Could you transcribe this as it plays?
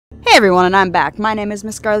Hey everyone, and I'm back. My name is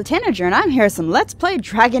MissScarletTanager, and I'm here with some Let's Play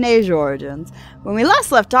Dragon Age Origins. When we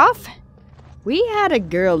last left off, we had a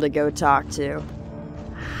girl to go talk to.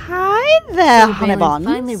 Hi there, so honey buns.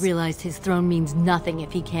 finally realized his throne means nothing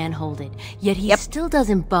if he can't hold it, yet he still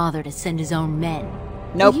doesn't bother to send his own men.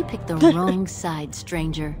 Nope. Well, you picked the wrong side,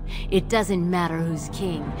 stranger. It doesn't matter who's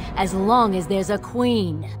king, as long as there's a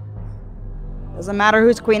queen. Doesn't matter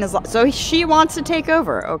whose queen is. So she wants to take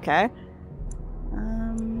over, okay.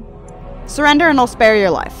 Surrender and I'll spare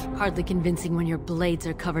your life. Hardly convincing when your blades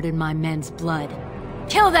are covered in my men's blood.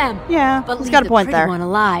 Kill them! Yeah, but he's leave got a point the pretty there. one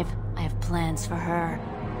alive. I have plans for her.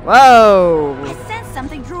 Whoa! I sense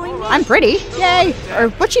something drawing me. I'm pretty. Yay! Or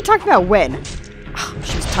what's she talking about? Win. Oh,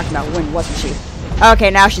 she was talking about Win, wasn't she? Okay,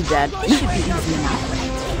 now she's dead. This should be easy enough.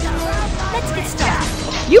 Let's get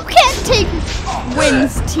started. You can't take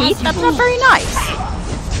Win's teeth. That's not very nice.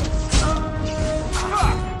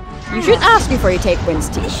 You should ask before you take Win's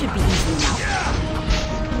teeth. This should be easy enough.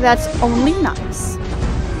 That's only nice.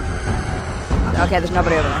 Okay, there's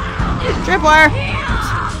nobody over there. Tripwire!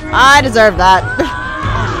 I deserve that.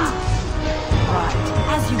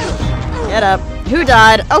 As you wish. Get up. Who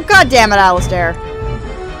died? Oh, god damn it, Alistair.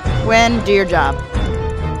 Win, do your job.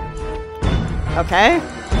 Okay.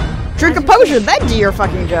 Drink a potion, then do your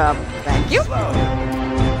fucking job. Thank you.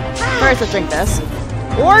 First, let's drink this.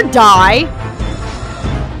 Or die.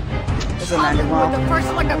 This isn't ending well. The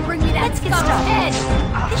first one to bring me that stuff's head.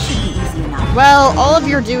 This should be easy enough. Well, all of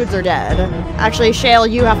your dudes are dead. Actually, Shale,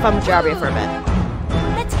 you have fun with Jarvia for a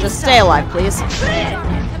bit. Just stay alive, please.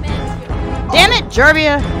 Damn it,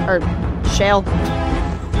 Jarvia! Or Shale.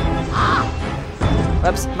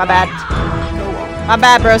 Whoops, my bad. My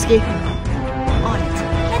bad, broski. On it.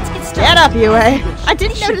 Let's get started. Get up, UA. I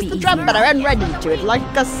didn't This should notice be the easy drum, but I ran right into it like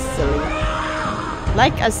a silly.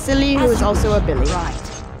 Like a silly who is also a Billy. Right.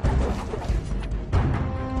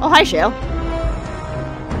 Oh, hi, Shale.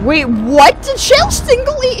 Wait, what? Did Shale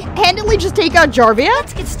single-handedly just take out Jarvia?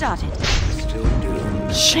 Let's get started.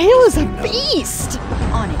 Shale is a beast!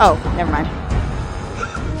 On it. Oh, never mind.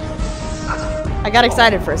 I got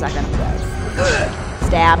excited for a second.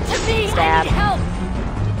 Stab. Stab. Help.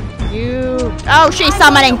 You... Oh, she's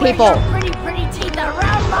summoning people! Pretty teeth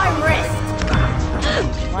around my wrist.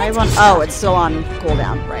 Why won't... Oh, it's still on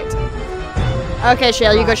cooldown. Right. Okay,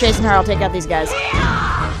 Shale, you go chasing her. I'll take out these guys.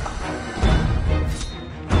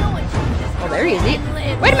 Oh, they're easy.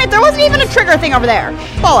 Wait a minute, there wasn't even a trigger thing over there.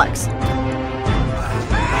 Bollocks.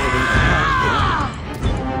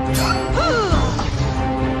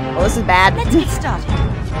 Well, this is bad. Let's get started.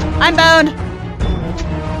 I'm boned.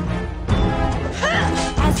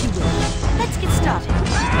 As you wish. Let's get started.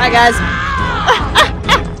 Hi, guys.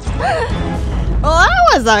 Well, that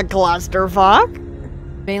was a clusterfuck.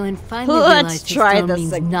 Balin finally Let's realized his try throne this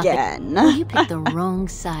means again. nothing. Well, you picked the wrong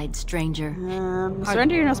side, stranger.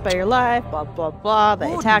 Surrender your spare your life, blah, blah, blah.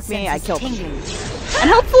 They attack me, I kill them. Tingling.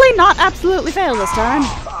 And hopefully not absolutely fail this time.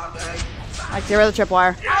 Like, get rid of the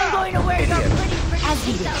tripwire. I'm going to wear some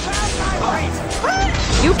pretty teeth around my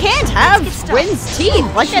wrist. You can't have Win's teeth.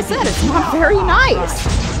 Like I said, it's not very nice.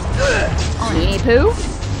 Teeny poo.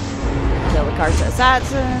 Kill the Karsa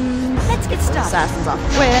assassins. Let's get started. Assassins off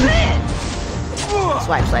the Win.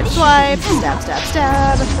 Swipe, swipe, swipe. Stab, stab,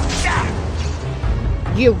 stab.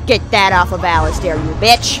 You get that off of Alistair, you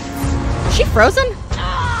bitch. Is she frozen?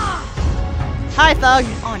 Hi, thug.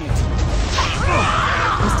 On it.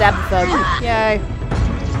 You stabbed the thug. Yay.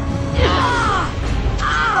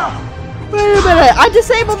 Wait a minute. I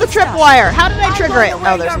disabled the tripwire. How did I trigger it?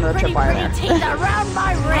 Oh, there's another tripwire there. Teeth around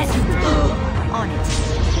my wrist. On it.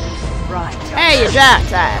 Right. Hey, you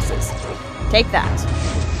jackasses. Take that.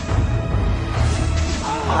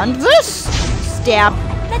 And this. Stab.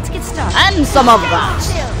 Let's get started. And some of that.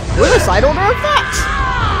 With a side order of that.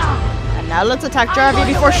 And now let's attack Jarvia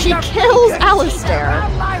before she kills Alistair.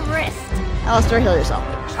 Around my wrist. Alistair, heal yourself.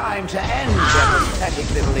 Time to end their pathetic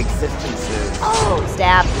little existences. Oh,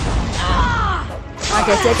 stab.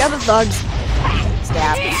 Okay, take out the thugs.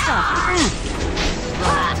 Stab.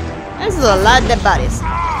 This is a lot of buddies.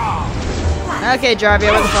 Okay,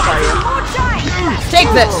 Jarvia, where the fuck are you? Take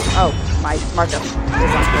this! Oh, my Marco.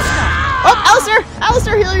 Oh, Alistair!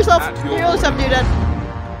 Alistair, heal yourself! Heal yourself, dudette.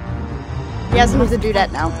 Yes, he's a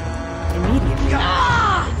dudette now. Immediately.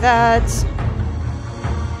 That.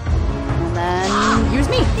 And then use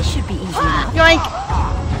me. This should be easy enough. Yoink!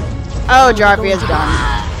 Oh, Jarvia's done.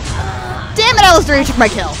 Damn it, Alistair, you took my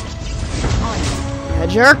kill. You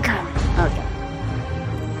jerk. Okay.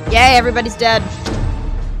 Yay, everybody's dead.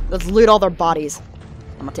 Let's loot all their bodies.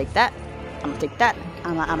 I'm gonna take that. I'm gonna take that.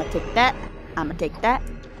 I'm gonna take that. I'm gonna take that.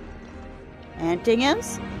 Anything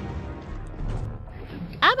else?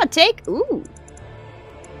 I'ma take... Ooh.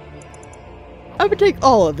 I'ma take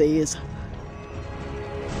all of these.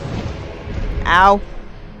 Ow.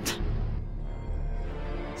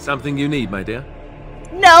 Something you need, my dear?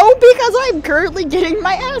 No, because I'm currently getting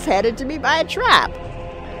my ass handed to me by a trap.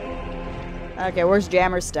 Okay, where's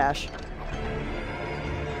Jammer's stash?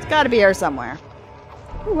 It's gotta be here somewhere.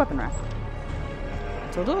 Ooh, weapon rack.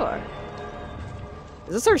 Till door.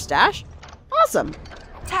 Is this her stash? Awesome.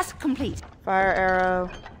 Task complete. Fire arrow.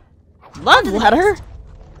 Love letter.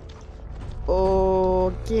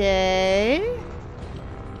 Okay.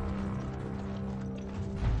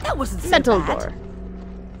 That wasn't so Metal bad. door.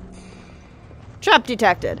 Trap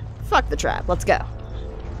detected. Fuck the trap. Let's go.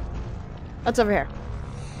 What's over here?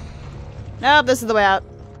 Nope, this is the way out.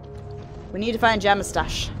 We need to find Jammer's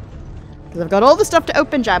stash. Because I've got all the stuff to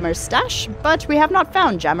open Jammer's stash, but we have not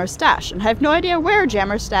found Jammer's stash, and I have no idea where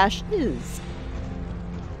Jammer's stash is.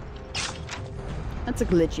 That's a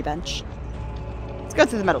glitchy bench. Let's go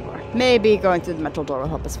through the metal door. Maybe going through the metal door will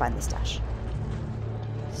help us find the stash.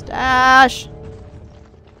 Stash!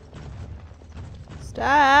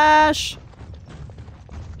 Stash!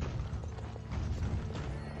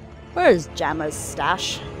 Where's Jammer's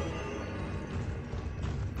stash?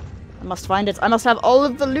 I must find it. I must have all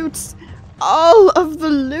of the loots. All of the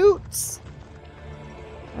loots.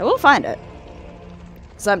 I will find it.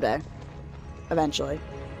 Someday. Eventually.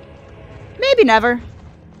 Maybe never.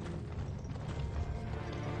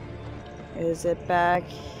 Is it back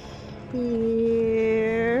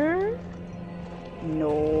here?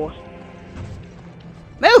 No.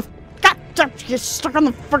 Move! God, you're stuck on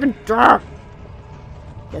the freaking door.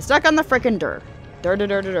 You're stuck on the freaking door. Dur.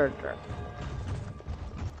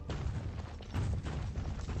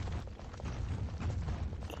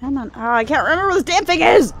 Come on. Oh, I can't remember what this damn thing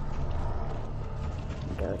is!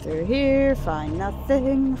 Go through here, find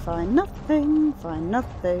nothing, find nothing, find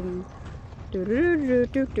nothing.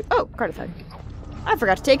 Oh, card effect. I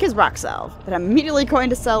forgot to take his rock salve that I'm immediately going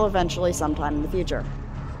to sell eventually sometime in the future.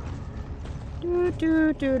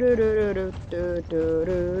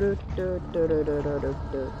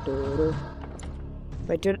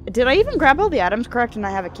 Wait, did I even grab all the items correct and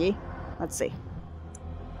I have a key? Let's see.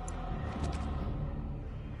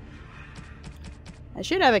 I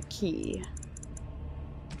should have a key.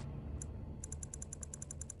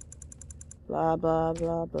 Blah, blah,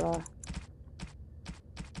 blah, blah.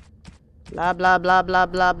 Blah, blah, blah, blah,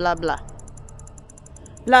 blah, blah, blah.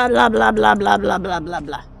 Blah, blah, blah, blah, blah, blah, blah, blah,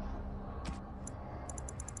 blah.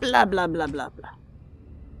 Blah, blah, blah, blah, blah.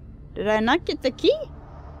 Did I not get the key?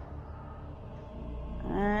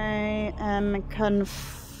 I am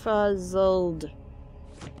confuzzled.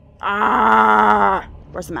 Ah!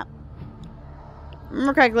 Where's the map?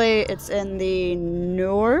 Remember correctly, it's in the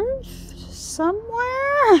north somewhere?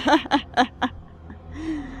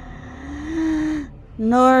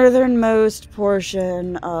 Northernmost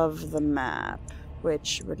portion of the map,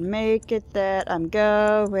 which would make it that I'm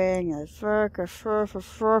going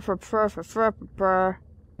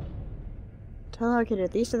tunnel located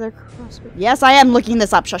at the east of the crossroads. Yes, I am looking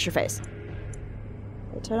this up. Shush your face.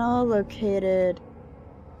 A tunnel located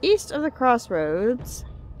east of the crossroads.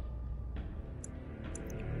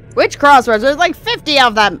 Which crossroads? There's like 50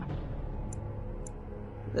 of them!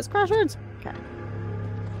 This crossroads? Okay.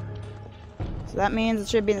 So that means it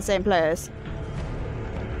should be in the same place.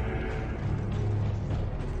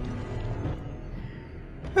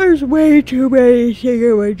 There's way too many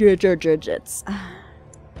single digits.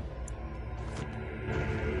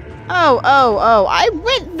 Oh, I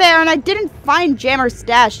went there and I didn't find Jammer's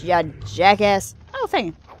stash, ya jackass. Oh,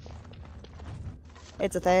 thing.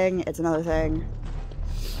 It's a thing, it's another thing.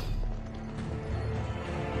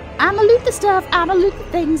 I'ma loot the stuff, I'ma loot the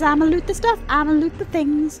things, I'ma loot the stuff, I'ma loot the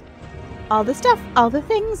things. All the stuff, all the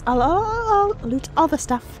things, I'll loot all the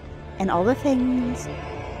stuff and all the things.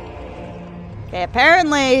 Okay,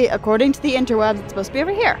 apparently, according to the interwebs, it's supposed to be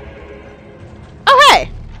over here. Oh, hey!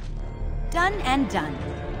 Done and done.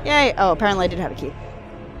 Yay. Oh, apparently I did have a key.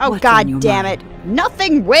 Oh, What's on your god damn mind? it.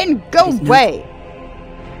 Nothing win, go There's no- away.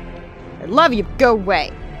 I love you, go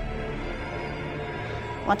away.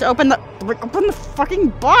 Want to open the fucking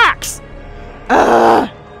box. Ugh.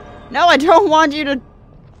 No, I don't want you to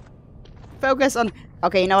focus on...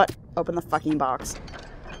 Okay, you know what? Open the fucking box.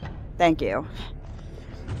 Thank you.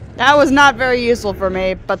 That was not very useful for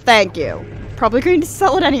me, but thank you. Probably going to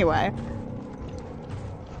sell it anyway.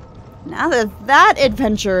 Now that that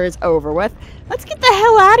adventure is over with, let's get the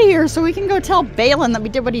hell out of here so we can go tell Balin that we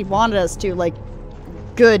did what he wanted us to, like,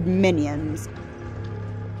 good minions.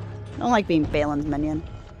 I don't like being Balin's minion.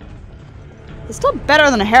 It's still better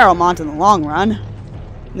than a Harrowmont in the long run.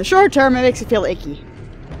 In the short term, it makes you feel icky.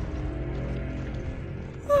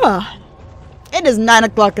 It is 9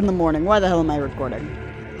 o'clock in the morning. Why the hell am I recording?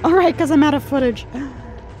 Alright, because I'm out of footage.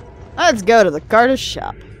 Let's go to the Carter's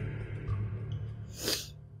shop.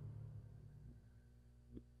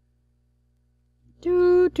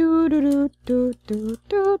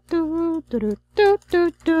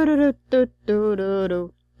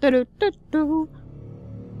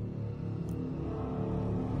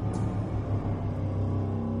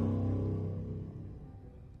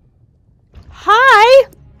 Hi!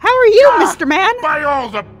 How are you, Mr. Man? By all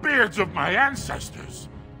the beards of my ancestors!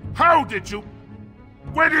 How did you...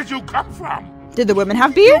 Where did you come from? Did the women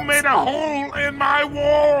have beards? You made a hole in my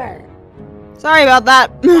wall! Sorry about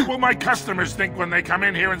that. What will my customers think when they come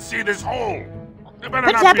in here and see this hole? There better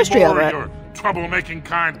Put not tapestry be over more of it. your troublemaking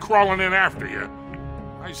kind crawling in after you.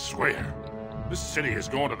 I swear, this city is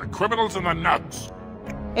going to the criminals and the nuts.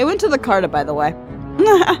 It went to the Carter, by the way.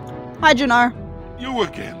 Hi, Jannar. You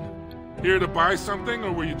again. Here to buy something,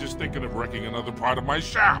 or were you just thinking of wrecking another part of my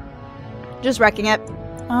shop? Just wrecking it.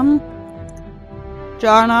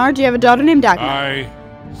 Jannar, do you have a daughter named Dagmar?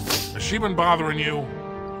 Has she been bothering you?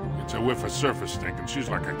 It's a whiff of surface stink, and she's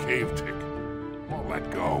like a cave tick. Won't let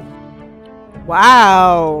go.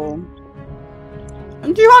 Wow.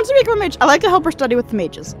 Do you want to become a mage? I like to help her study with the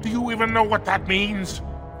mages. Do you even know what that means?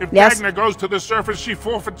 If Yes. Dagna goes to the surface, she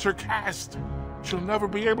forfeits her caste. She'll never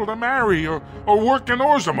be able to marry or work in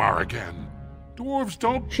Orzammar again. Dwarves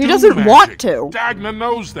don't She do doesn't magic. want to. Dagna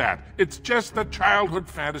knows that. It's just a childhood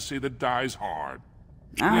fantasy that dies hard.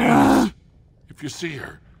 Ah. Yes. If you see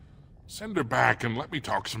her, send her back and let me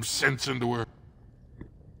talk some sense into her.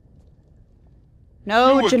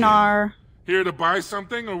 No, You again. Jannar. Here to buy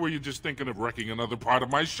something, or were you just thinking of wrecking another part of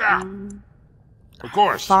my shop? Of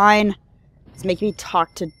course. Fine. Let's make me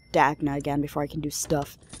talk to Dagna again before I can do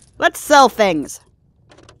stuff. Let's sell things.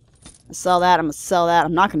 I'll sell that. I'm gonna sell that.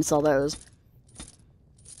 I'm not gonna sell those.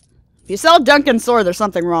 If you sell Duncan's sword, there's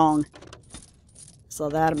something wrong. Sell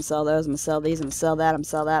that. I'm gonna sell those. I'm gonna sell these. I'm gonna sell that. I'm gonna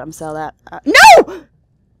sell that. I'm gonna sell that. No!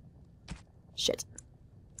 Shit.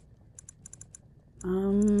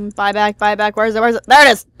 Buy back. Buy back. Where's it? Where's it? There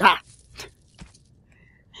it is. Ah.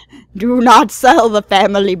 Do not sell the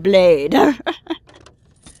family blade.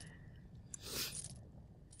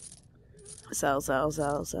 Sell.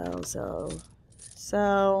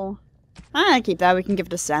 I keep that. We can give it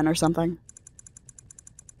to Sen or something.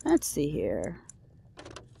 Let's see here.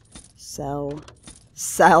 Sell.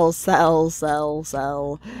 Sell that,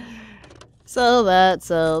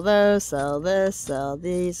 sell those, sell this, sell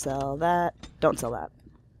these, sell that. Don't sell that.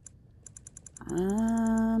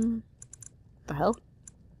 The hell?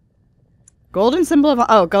 Golden symbol of...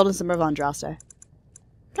 Oh, golden symbol of Andraste.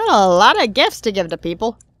 Got a lot of gifts to give to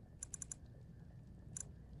people.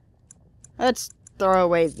 Let's throw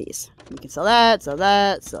away these. We can sell that, sell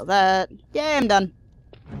that, sell that. Yay, I'm done.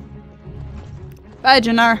 Bye,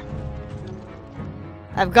 Jannar.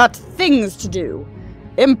 I've got things to do.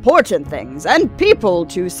 Important things, and people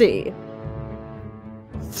to see.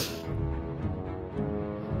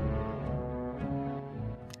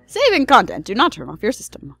 Saving content. Do not turn off your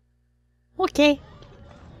system. Okay.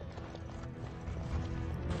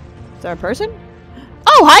 Is there a person?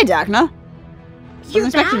 Oh, hi, Dagna. You're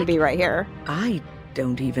Wasn't expecting back? to be right here. I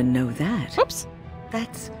don't even know that. Oops.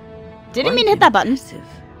 That's Didn't quite mean to hit that button. impressive.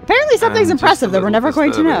 Apparently something's And just impressive a that we're little never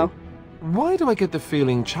going to disturbing. know. Why do I get the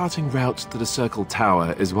feeling charting routes to the Circle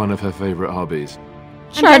Tower is one of her favorite hobbies?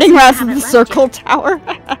 Charting guessing routes you to the haven't left Circle yet. Tower.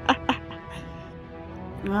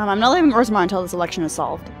 I'm not leaving Orzammar until this election is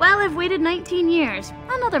solved. Well, I've waited 19 years.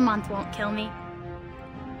 Another month won't kill me.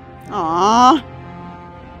 Aww.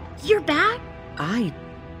 You're back?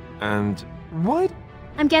 And what?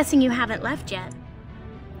 I'm guessing you haven't left yet.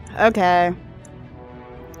 Okay.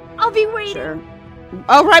 I'll be waiting. Sure.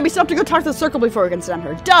 Oh, right, we still have to go talk to the Circle before we can send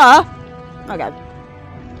her. Duh! Okay.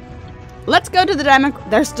 Let's go to the Diamond...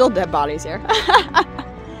 There's still dead bodies here.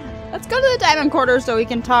 Let's go to the Diamond Quarters so we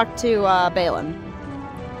can talk to, Balin.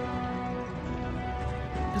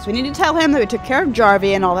 Because we need to tell him that we took care of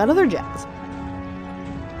Jarvie and all that other jazz.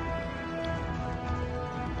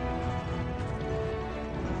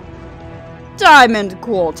 Diamond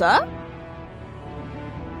Quarter.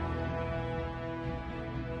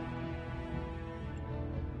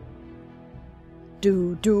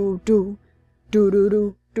 Do do do do do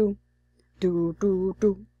do do do do do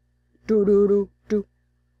do do do do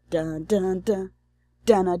dun dun dun dun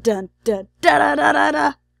dun dun dun da da da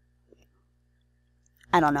da.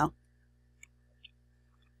 I don't know.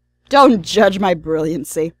 Don't judge my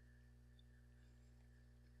brilliancy.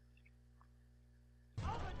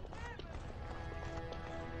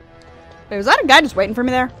 Wait, was that a guy just waiting for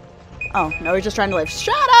me there? Oh, no, he's just trying to leave.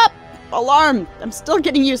 Shut up! alarm. I'm still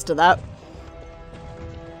getting used to that.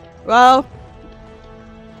 Well,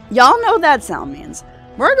 y'all know what that sound means.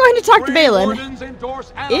 We're going to talk to Balin in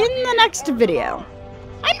the next video.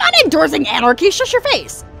 I'm not endorsing anarchy. Shush your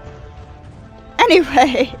face.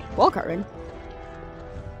 Anyway, wall carving.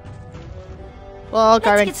 Wall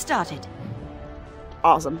carving. Let's get started.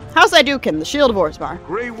 Awesome. House Idukin, the Shield of Orzammar.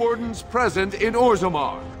 Grey Wardens present in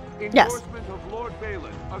Orzammar. Yes. Endorsement of Lord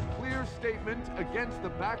Balin. A clear statement against the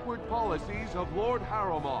backward policies of Lord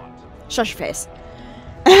Harrowmont. Shush your face.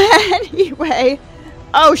 Anyway.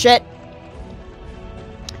 Oh, shit.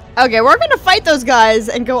 Okay, we're gonna fight those guys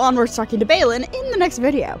and go onwards talking to Balin in the next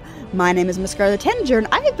video. My name is MissScarletTanager, and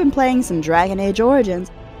I have been playing some Dragon Age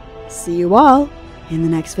Origins. See you all in the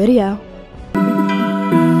next video.